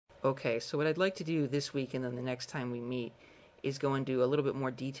Okay, so what I'd like to do this week and then the next time we meet is go into a little bit more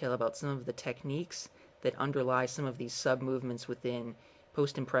detail about some of the techniques that underlie some of these sub-movements within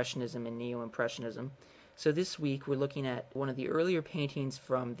Post-Impressionism and Neo-Impressionism. So this week we're looking at one of the earlier paintings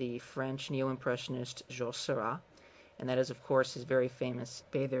from the French neo-impressionist Georges Seurat, and that is of course his very famous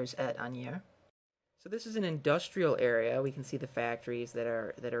Bathers at Asnières. So this is an industrial area. We can see the factories that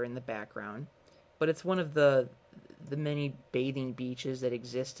are in the background, but it's one of the many bathing beaches that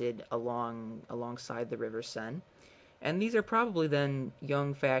existed alongside the River Seine. And these are probably then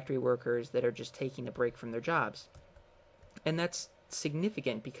young factory workers that are just taking a break from their jobs. And that's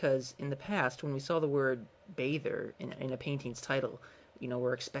significant because in the past, when we saw the word bather in a painting's title,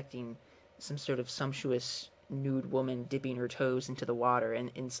 we're expecting some sort of sumptuous nude woman dipping her toes into the water,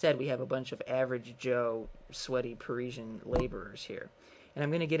 and instead we have a bunch of average Joe, sweaty Parisian laborers here. And I'm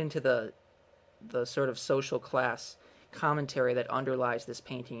going to get into the sort of social class commentary that underlies this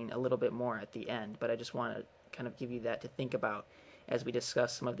painting a little bit more at the end, but I just want to kind of give you that to think about as we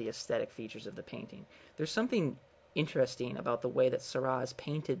discuss some of the aesthetic features of the painting. There's something interesting about the way that Seurat has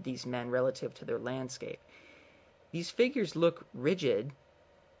painted these men relative to their landscape. These figures look rigid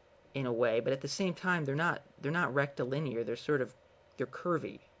in a way, but at the same time they're not rectilinear, they're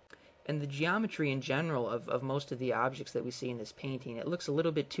curvy. And the geometry in general of most of the objects that we see in this painting, it looks a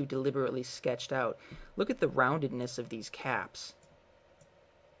little bit too deliberately sketched out. Look at the roundedness of these caps.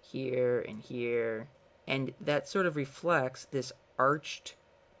 Here and here. And that sort of reflects this arched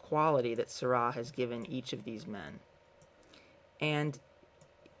quality that Seurat has given each of these men. And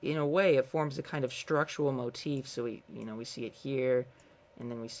in a way, it forms a kind of structural motif, so we see it here,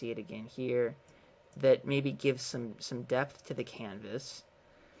 and then we see it again here, that maybe gives some depth to the canvas.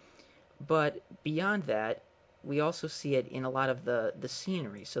 But beyond that, we also see it in a lot of the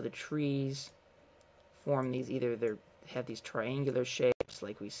scenery. So the trees form these, either they have these triangular shapes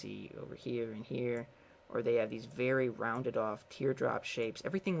like we see over here and here, or they have these very rounded off teardrop shapes.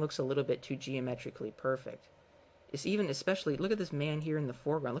 Everything looks a little bit too geometrically perfect. It's even, especially, look at this man here in the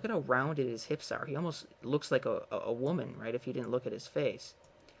foreground. Look at how rounded his hips are. He almost looks like a woman, right, if you didn't look at his face.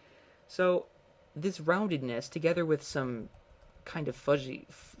 So this roundedness, together with some kind of fuzzy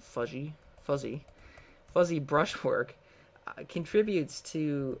brushwork, contributes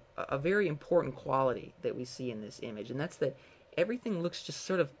to a very important quality that we see in this image, and that's that everything looks just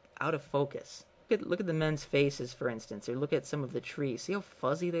sort of out of focus. Look at the men's faces, for instance, or look at some of the trees. See how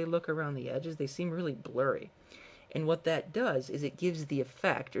fuzzy they look around the edges? They seem really blurry. And what that does is it gives the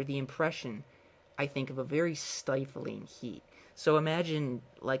effect or the impression, I think, of a very stifling heat. So imagine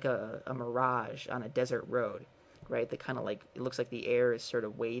like a mirage on a desert road, right? That kind of like, it looks like the air is sort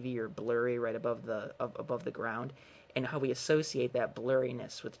of wavy or blurry right above the ground, and how we associate that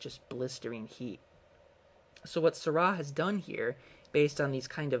blurriness with just blistering heat. So what Seurat has done here, based on these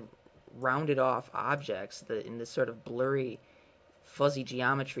kind of rounded off objects in this sort of blurry, fuzzy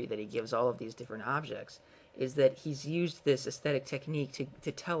geometry that he gives all of these different objects, is that he's used this aesthetic technique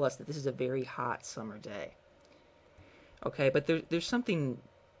to tell us that this is a very hot summer day. Okay, but there's something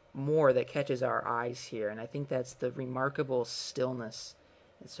more that catches our eyes here, and I think that's the remarkable stillness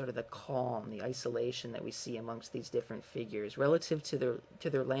and sort of the calm, the isolation that we see amongst these different figures. Relative to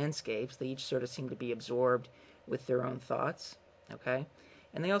their landscapes, they each sort of seem to be absorbed with their own thoughts, okay?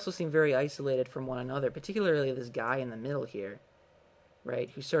 And they also seem very isolated from one another, particularly this guy in the middle here, right,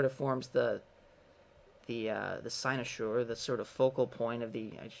 who sort of forms the cynosure, the sort of focal point of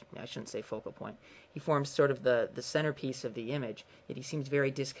the, I shouldn't say focal point, he forms sort of the centerpiece of the image, yet he seems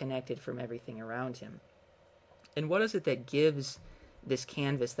very disconnected from everything around him. And what is it that gives this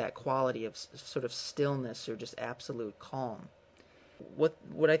canvas that quality of sort of stillness or just absolute calm?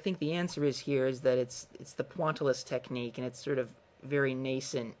 What I think the answer is here is that it's the pointillist technique, and it's sort of very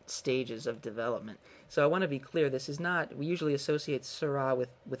nascent stages of development. So I want to be clear, this is not, we usually associate Seurat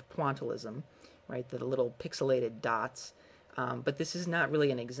with pointillism, right, the little pixelated dots, but this is not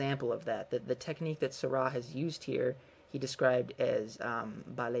really an example of that. The technique that Seurat has used here, he described as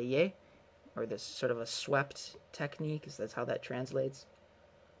balayé, or this sort of a swept technique, because that's how that translates.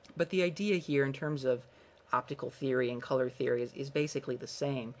 But the idea here in terms of optical theory and color theory is basically the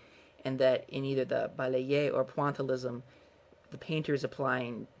same, and that in either the balayé or pointillism, the painter is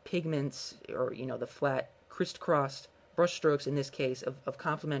applying pigments, or the flat crisscrossed brushstrokes in this case of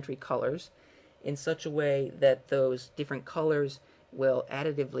complementary colors, in such a way that those different colors will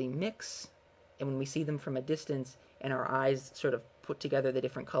additively mix, and when we see them from a distance and our eyes sort of put together the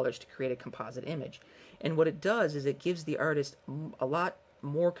different colors to create a composite image. And what it does is it gives the artist a lot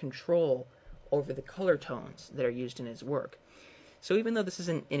more control over the color tones that are used in his work. So even though this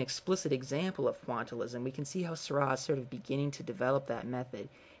isn't an explicit example of pointillism, we can see how Seurat is sort of beginning to develop that method.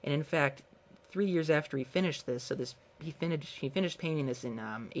 And in fact, 3 years after he finished this, so this he finished painting this in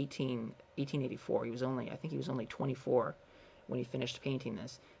 1884. I think he was only 24 when he finished painting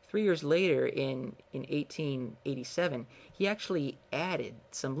this. 3 years later, in 1887, he actually added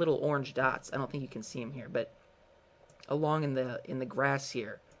some little orange dots. I don't think you can see them here, but along in the grass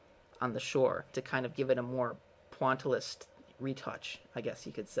here on the shore to kind of give it a more pointillist retouch, I guess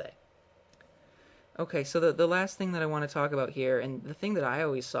you could say. Okay, so the last thing that I want to talk about here, and the thing that I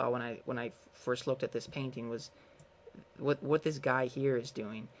always saw when I first looked at this painting, was what this guy here is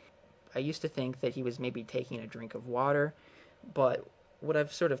doing. I used to think that he was maybe taking a drink of water, but what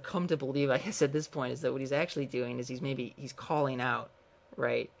I've sort of come to believe, I guess at this point, is that what he's actually doing is he's calling out,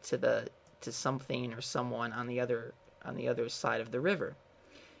 right, to something or someone on the other side of the river.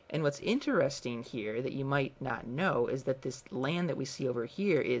 And what's interesting here that you might not know is that this land that we see over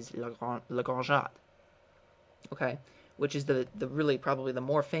here is La Grangeade, okay, which is the really probably the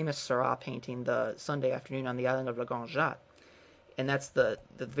more famous Seurat painting, the Sunday Afternoon on the Island of La Grangeade. And that's the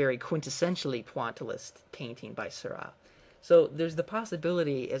very quintessentially pointillist painting by Seurat. So there's the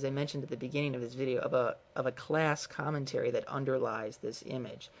possibility, as I mentioned at the beginning of this video, of a class commentary that underlies this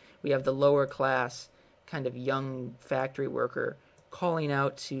image. We have the lower class kind of young factory worker calling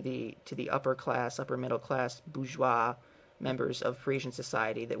out to the upper middle class bourgeois members of Parisian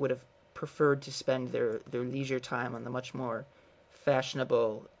society that would have preferred to spend their leisure time on the much more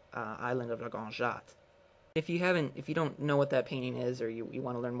fashionable island of La Grangeade. If you don't know what that painting is, or you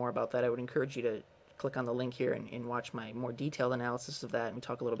want to learn more about that, I would encourage you to click on the link here and watch my more detailed analysis of that, and we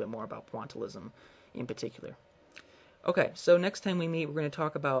talk a little bit more about pointillism in particular. Okay, so next time we meet, we're going to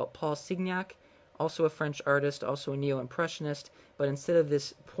talk about Paul Signac, also a French artist, also a neo-impressionist, but instead of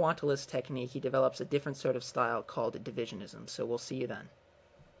this pointillist technique, he develops a different sort of style called divisionism. So we'll see you then.